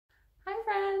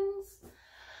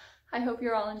I hope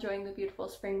you're all enjoying the beautiful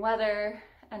spring weather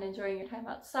and enjoying your time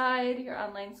outside, your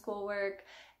online schoolwork,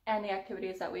 and the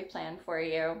activities that we planned for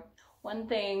you. One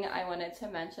thing I wanted to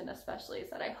mention especially is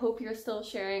that I hope you're still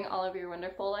sharing all of your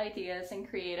wonderful ideas and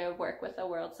creative work with the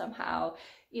world somehow,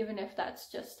 even if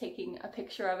that's just taking a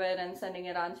picture of it and sending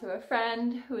it on to a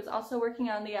friend who is also working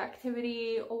on the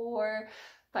activity, or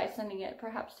by sending it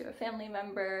perhaps to a family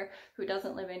member who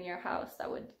doesn't live in your house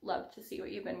that would love to see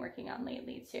what you've been working on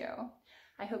lately too.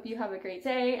 I hope you have a great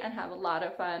day and have a lot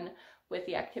of fun with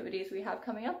the activities we have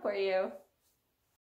coming up for you.